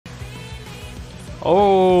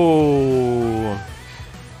Oh,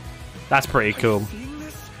 that's pretty cool.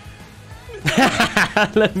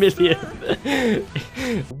 Million.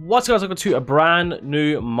 What's up, guys? Welcome to a brand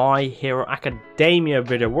new My Hero Academia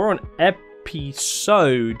video. We're on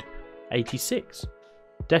episode 86.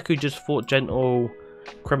 Deku just fought gentle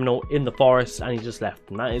criminal in the forest and he just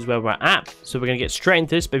left, and that is where we're at. So we're going to get straight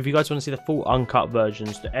into this, but if you guys want to see the full uncut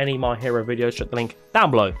versions to any My Hero videos, check the link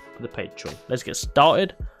down below for the Patreon. Let's get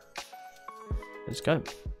started. Let's go.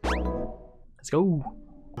 Let's go.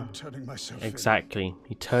 I'm turning myself exactly in.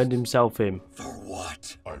 He turned himself in. For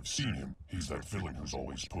what? I've seen him. He's that villain who's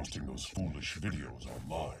always posting those foolish videos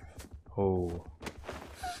online. Oh.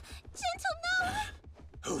 Gentle, no!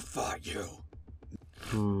 Who fought you?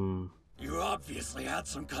 You obviously had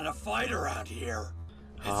some kind of fight around here.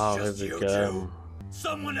 It's just you two.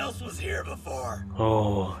 Someone else was here before.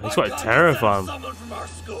 Oh, it's quite terrifying. Someone from our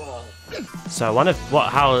school. So I wonder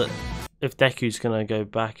if Deku's gonna go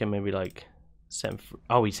back and maybe like set him free.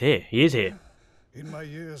 Oh, he's here. He is here. In my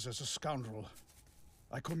years as a scoundrel,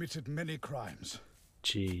 I committed many crimes.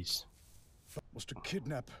 Jeez. Was to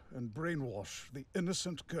kidnap and brainwash the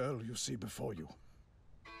innocent girl you see before you.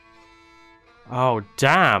 Oh,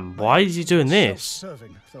 damn. Why is he doing this?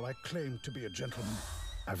 Self-serving, though I claim to be a gentleman.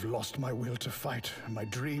 I've lost my will to fight, and my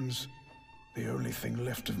dreams. The only thing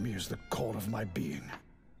left of me is the core of my being.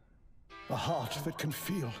 A heart that can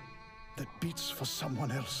feel, that beats for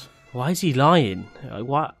someone else. Why is he lying?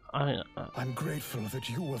 What? I'm grateful that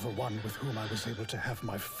you were the one with whom I was able to have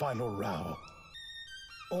my final row.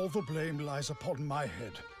 All the blame lies upon my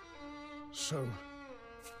head. So,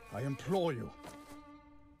 I implore you,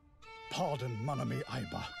 pardon Manami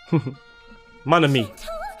Aiba. Manami.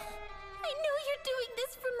 Gentle, I know you're doing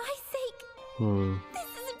this for my sake. This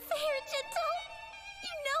isn't fair, Gentle.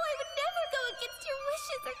 You know I would never go against your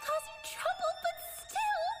wishes or cause you trouble, but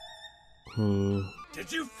still. Did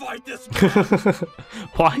you fight this man?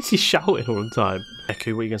 Why is he shouting all the time?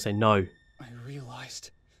 Deku, what are you gonna say? No. I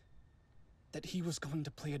realized that he was going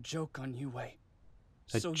to play a joke on Yue. A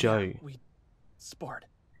so joke? Yeah, we sparred.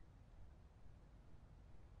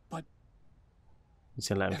 But He's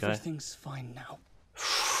gonna let him go. everything's fine now.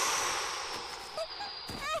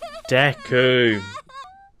 Deku.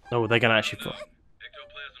 Oh, they're gonna actually. Ectoplasm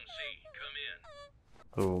C,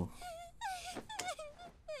 come in. Oh.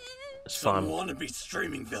 It's Some fine. wannabe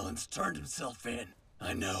streaming villains turned himself in.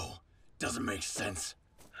 I know. Doesn't make sense.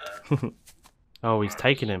 Oh, he's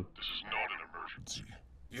taking him. This is not an emergency.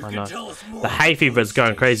 You I can know. tell us more. The hay fever's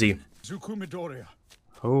going crazy. Zuko Midoriya.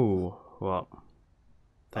 Oh, what?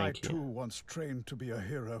 Thank I too you. once trained to be a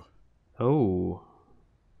hero. Oh.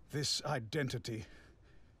 This identity,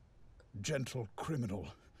 gentle criminal,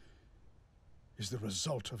 is the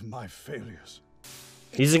result of my failures.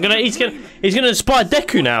 He's gonna inspire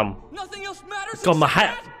Deku now. Nothing else matters. God,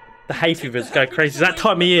 the hay fever's going crazy. It's that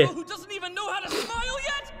time of year. Who doesn't even know how to smile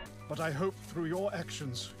yet? But I hope through your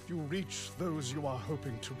actions, you reach those you are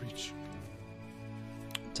hoping to reach.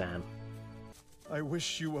 Damn. I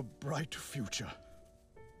wish you a bright future.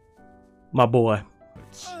 My boy.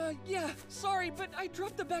 Yeah, sorry, but I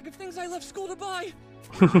dropped the bag of things I left school to buy.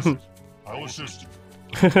 I'll assist you.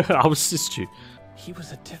 I'll assist you. He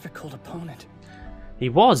was a difficult opponent. He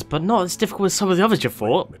was, but not as difficult as some of the others you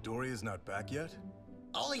fought. Midoriya's not back yet?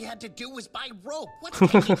 All he had to do was buy rope. What's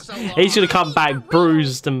taking so long? He's gonna come back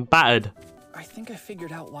bruised and battered. I think I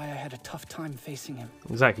figured out why I had a tough time facing him.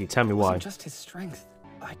 Exactly, tell me It why. wasn't just his strength.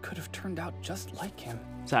 I could have turned out just like him.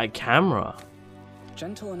 Is that a camera?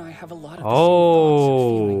 Gentle and I have a lot of the same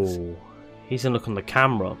thoughts and feelings. Oh. He's gonna look on the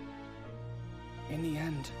camera. In the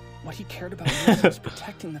end, what he cared about most was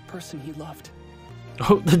protecting the person he loved.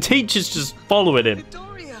 Oh, the teacher's just following him.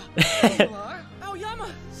 Midoriya! There you are! Aoyama!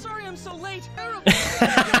 Sorry I'm so late! Terrible!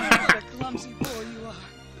 What a clumsy boy you are.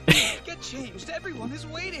 Get changed, everyone is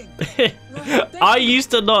waiting! I used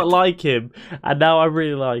to not like him, and now I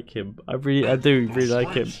really like him. I do really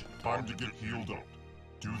like him. Time to get healed up.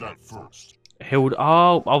 Do that first. Healed.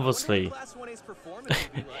 Oh, obviously.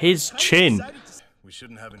 His chin. We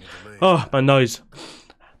shouldn't have any delays. Oh, my nose.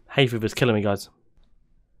 Hay fever's killing me, guys.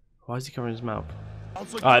 Why is he covering his mouth?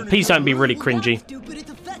 Alright, please don't be really cringy.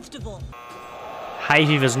 Hay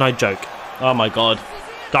fever's no joke. Oh my god.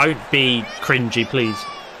 Don't be cringy, please.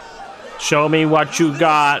 Show me what you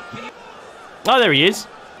got. Oh, there he is.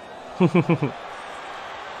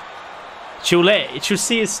 She'll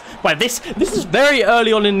see us. Wait, this is very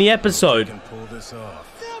early on in the episode. Can pull this off.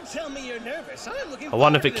 Don't tell me you're nervous. I'm looking I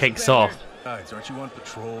wonder if forward it to this kicks banger. off. Guys, aren't you on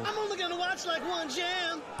patrol? I'm only gonna watch like one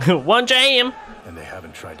jam. One jam. And they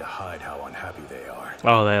haven't tried to hide how unhappy they are.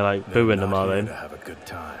 Oh, they're like They're booing not them, are here they? to have a good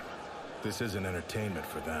time. This isn't entertainment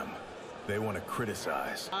for them. They want to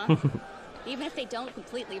criticize. Even if they don't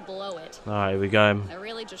completely blow it. Alright, here we go. They're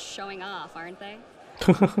really just showing off, aren't they?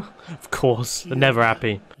 Of course, they're never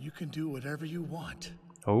happy. You can do whatever you want.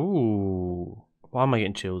 Ooh. Why am I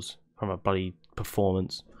getting chills from a bloody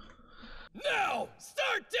performance? Now!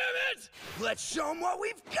 Start, damn it! Let's show them what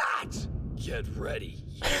we've got! Get ready,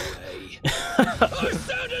 UA. Our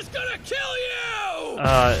sound is gonna kill you!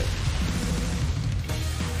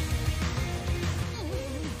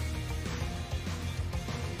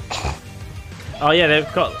 Oh yeah,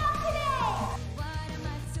 they've got...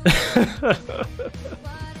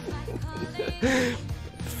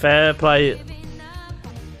 Fair play.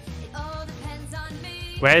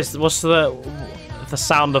 What's the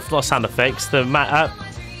sound of, not sound effects, the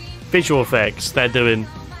visual effects they're doing?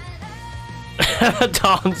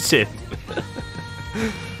 Dancing.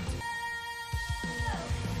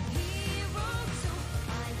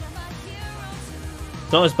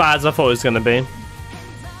 Not as bad as I thought it was going to be.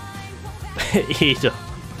 Either.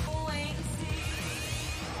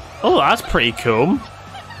 Oh, that's pretty cool.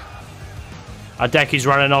 Deki's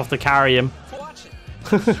running off to carry him.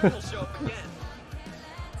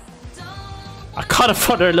 I kind of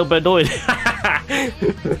thought they're a little bit annoyed.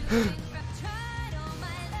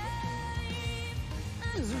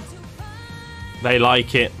 They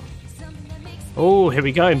like it. Oh, here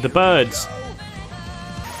we go, the birds.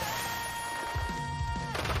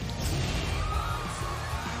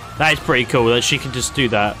 That is pretty cool that she can just do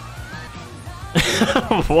that.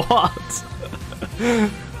 What?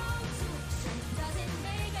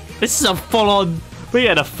 This is a full-on... We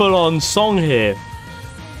had a full-on song here.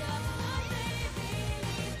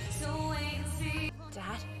 Dad,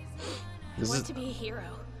 I This want is... to be a hero.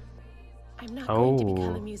 I'm not going to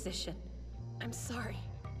become a musician. I'm sorry.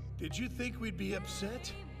 Did you think we'd be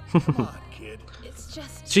upset? Come on, kid. It's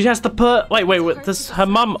just... She has to put... Wait. Does her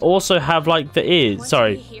mum also have, like, the ears?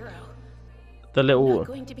 Sorry. The little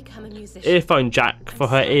earphone jack for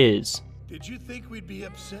her ears. Did you think we'd be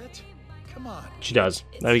upset? Come on. She does.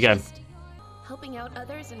 There we go. Helping out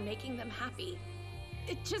others and making them happy.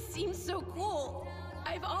 It just seems so cool.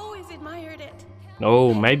 I've always admired it.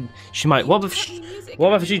 Oh, maybe she might... What if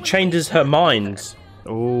she changes her mind?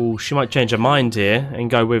 Oh, she might change her mind here and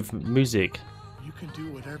go with music. You can do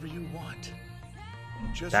whatever you want.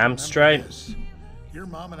 Just Damn straight. this. Your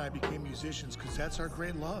mom and I became musicians because that's our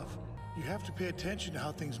great love. You have to pay attention to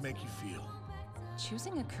how things make you feel.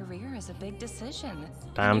 Choosing a career is a big decision.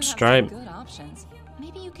 Damn You straight. have some good options.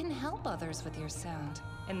 Maybe you can help others with your sound.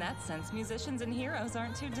 In that sense, musicians and heroes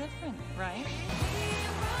aren't too different, right?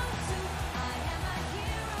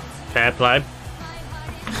 Fair play.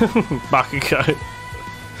 Back you go.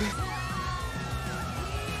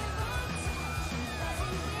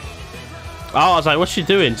 Oh, I was like, what's she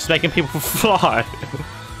doing? She's making people fly.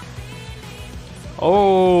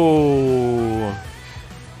 Oh,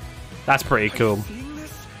 that's pretty cool.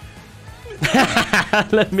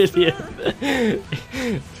 Million.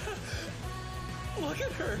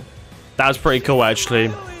 That was pretty cool,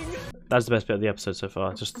 actually. That's the best bit of the episode so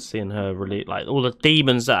far. Just seeing her really, like, all the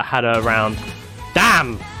demons that had her around.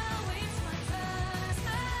 Damn!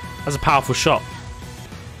 That's a powerful shot.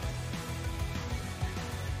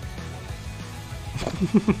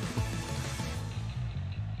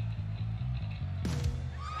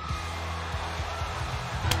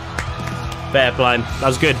 Fair play. That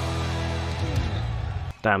was good.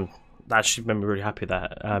 Damn. That actually made me really happy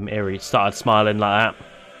that Eerie started smiling like that.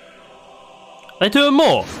 They're doing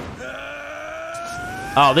more.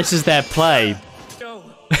 Oh, this is their play.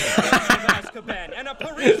 And a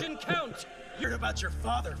Parisian count. Heard about your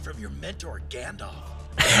father from your mentor Gandalf.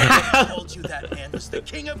 Told you that man was the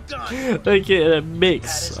king of guns. They get a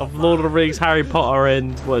mix of Lord of the Rings, Harry Potter,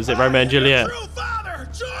 and what is it, Romeo and Juliet? True father,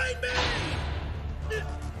 join me.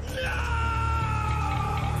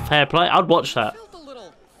 Fair play. I'd watch that. Felt a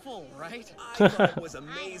little full, right? I thought it was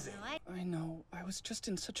amazing. I know. I was just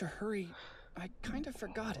in such a hurry. I kind of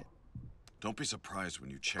forgot it. Don't be surprised when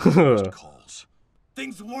you check those calls.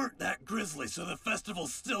 Things weren't that grisly, so the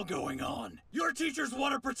festival's still going on. Your teachers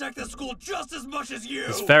want to protect the school just as much as you.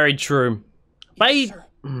 It's very true. Wait.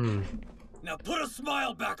 Now put a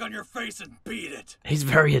smile back on your face and beat it. He's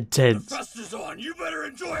very intense. The fest is on. You better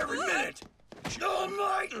enjoy every minute. Oh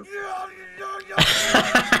my God.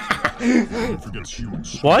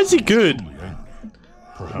 Why is he good?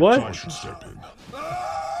 What? I should step in.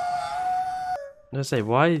 Let's say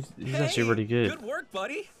why he's actually really good. Good work,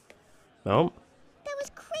 buddy. No. That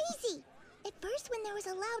was crazy. At first, when there was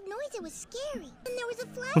a loud noise, it was scary. And there was a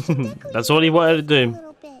flash and decoration. That's all he wanted to do. A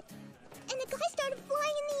little bit. And the guy started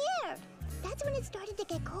flying in the air. That's when it started to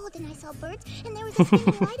get cold, and I saw birds, and there was a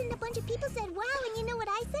spinning light, and a bunch of People said wow, and you know what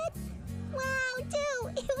I said? Wow, too.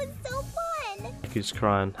 It was so fun. Deku's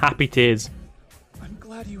crying. Happy tears. I'm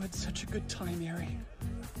glad you had such a good time, Eri.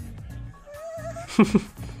 You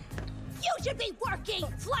should be working!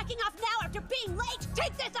 Slacking off now after being late!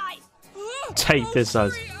 Take this ice! Take this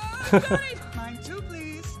ice. Mine too,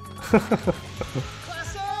 please.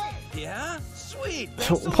 Class A! Yeah? Sweet!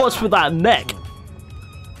 What's with that neck?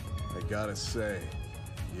 I gotta say,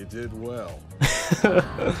 you did well. We're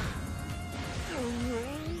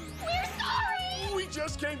sorry! We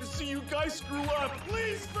just came to see you guys screw up.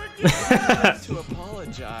 Please forgive us! To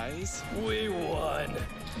apologize. We won.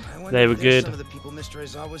 They were good. Some of the people Mr.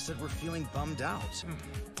 Aizawa said were feeling bummed out.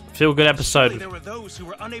 Feel good episode. There were those who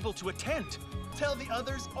were unable to attend. Tell the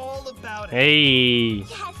others all about it. Hey,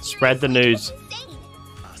 spread the news.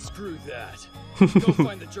 Screw that. Go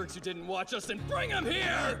find the jerks who didn't watch us and bring them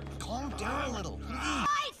here! Calm down a little.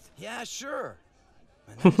 Yeah, sure.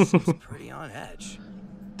 My nose seems pretty on edge.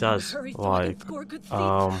 Does like for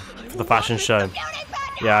the fashion show.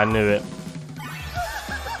 Yeah, I knew it.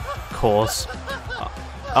 Of course.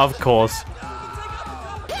 Of course.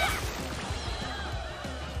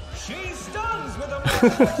 She stuns with a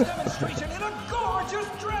marvelous demonstration in a gorgeous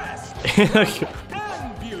dress.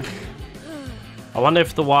 And beauty. I wonder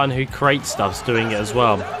if the one who creates stuff's doing it as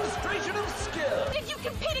well. Demonstration of skill. Did you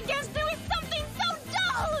compete against her with something so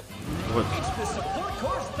dull? It's the support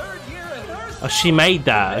course 3rd year in her Oh, she made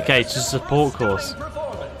that. Okay, it's just a support course.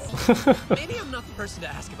 Maybe I'm not the person to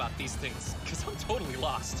ask about these things, because I'm totally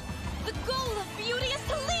lost. The goal of beauty is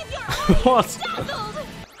to leave your audience What? dazzled.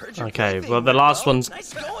 Okay, well the last one's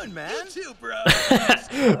Nice going, man. You too, bro.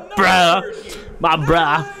 bruh, my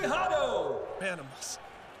bruh. Animals.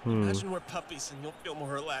 Imagine we're puppies and you'll feel more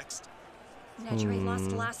relaxed. Nejire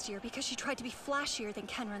lost last year because she tried to be flashier than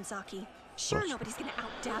Ken Ranzaki. Sure, nobody's gonna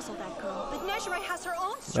outdazzle that girl, but Nejire has her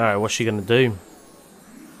own strength. Alright, what's she gonna do?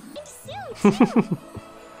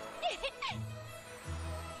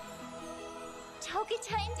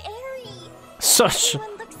 Togata and Eri. Such.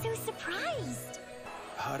 Everyone looks so surprised.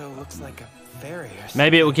 Hado looks like a fairy or something.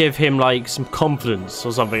 Maybe it will give him like some confidence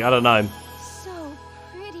or something. I don't know. So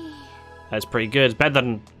pretty. That's pretty good. It's better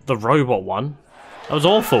than the robot one. That was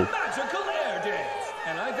awful. Magical air dance.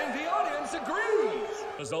 And I think the audience agrees.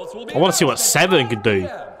 Results will be I want to see what announced 7 could do.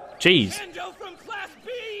 at 5 Jeez. Endo from Class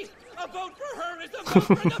B. A vote for her is a vote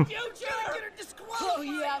for the future. Oh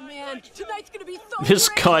yeah, man. Tonight's gonna be so This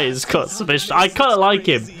guy has got some issues. I kind of like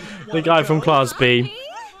him. The guy from Class B.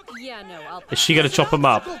 Yeah, no, I'll Is she gonna chop him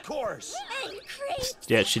up? Of course.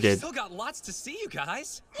 Yeah, she did. Still got lots to see, you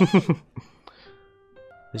guys.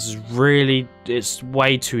 This is really, it's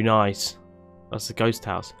way too nice. That's the ghost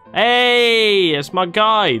house. Hey, it's my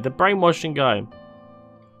guy, the brainwashing guy.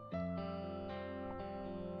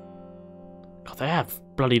 God, they have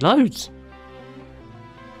bloody loads.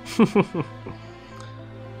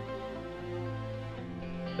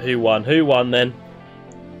 Who won? Who won then?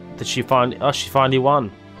 Did she finally? Oh, she finally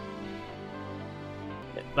won.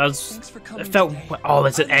 That's. It felt. Oh,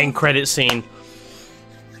 there's an end credit scene.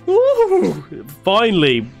 Woo!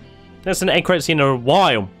 Finally, there's an end credit scene in a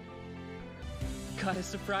while. Got a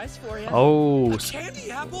surprise for you. Oh. A candy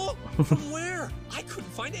apple? From where? I couldn't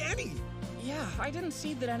find any. Yeah, I didn't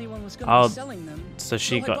see that anyone was going to be selling them. So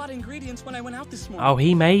she I got. bought ingredients when I went out this morning. Oh,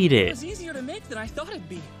 he made It it. was easier to make than I thought it'd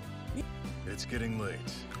be. It's getting late,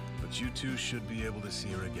 but you two should be able to see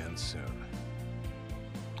her again soon.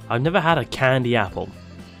 I've never had a candy apple.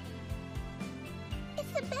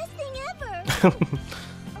 It's the best thing ever.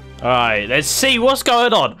 Alright, let's see what's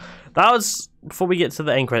going on. That was, before we get to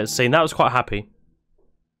the end credits scene, that was quite happy.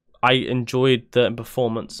 I enjoyed the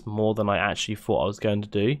performance more than I actually thought I was going to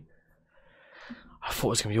do. I thought it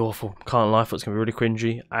was going to be awful. Can't lie, I thought it was going to be really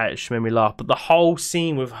cringy. It actually made me laugh. But the whole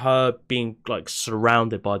scene with her being like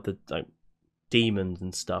surrounded by the like, demons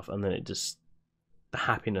and stuff, and then it just, the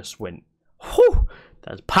happiness went, whew,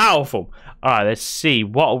 that's powerful. Alright, let's see.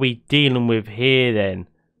 What are we dealing with here then?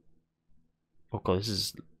 Oh god, this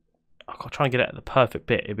is, I'm trying to get at the perfect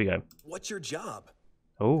bit. Here we go. What's your job?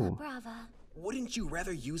 Oh. Brava. Wouldn't you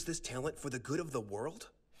rather use this talent for the good of the world?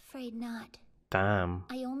 Afraid not. Damn.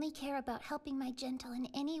 I only care about helping my gentle in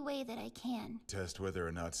any way that I can. Test whether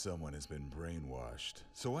or not someone has been brainwashed.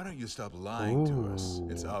 So why don't you stop lying to us?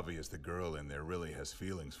 It's obvious the girl in there really has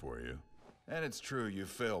feelings for you. And it's true you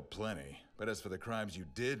failed plenty. But as for the crimes you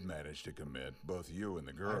did manage to commit, both you and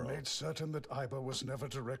the girl... I made certain that Iba was never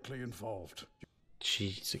directly involved.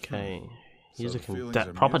 Jeez, okay. He's So looking feelings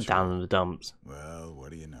are proper mutual. down in the dumps. Well,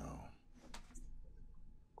 what do you know?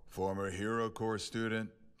 Former Hero Corps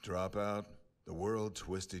student, dropout. The world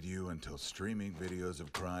twisted you until streaming videos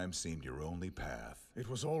of crime seemed your only path. It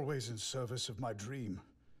was always in service of my dream,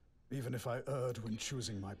 even if I erred when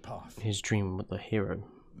choosing my path. His dream with the hero.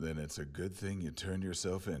 Then it's a good thing you turned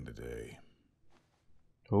yourself in today.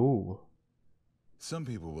 Ooh. Some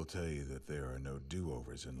people will tell you that there are no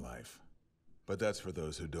do-overs in life. But that's for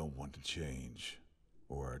those who don't want to change,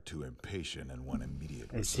 or are too impatient and want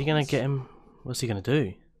immediate results. Is he gonna get him? What's he gonna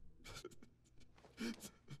do?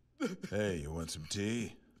 Hey, you want some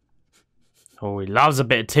tea? Oh, he loves a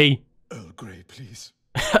bit of tea. Earl Grey, please.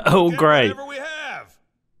 Earl Grey. Whatever we have.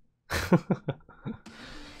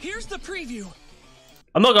 Here's the preview.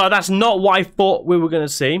 I'm not gonna. That's not what I thought we were gonna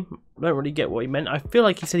see. I don't really get what he meant. I feel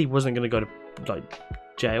like he said he wasn't gonna go to like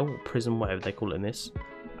jail or prison, whatever they call it in this.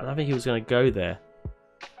 I don't think he was gonna go there.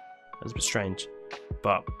 That's a bit strange,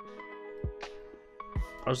 but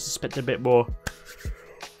I was expecting a bit more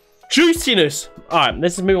juiciness. Alright,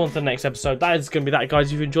 let's move on to the next episode. That is going to be that,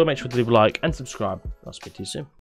 guys. If you enjoyed, make sure to leave a like and subscribe. I'll speak to you soon.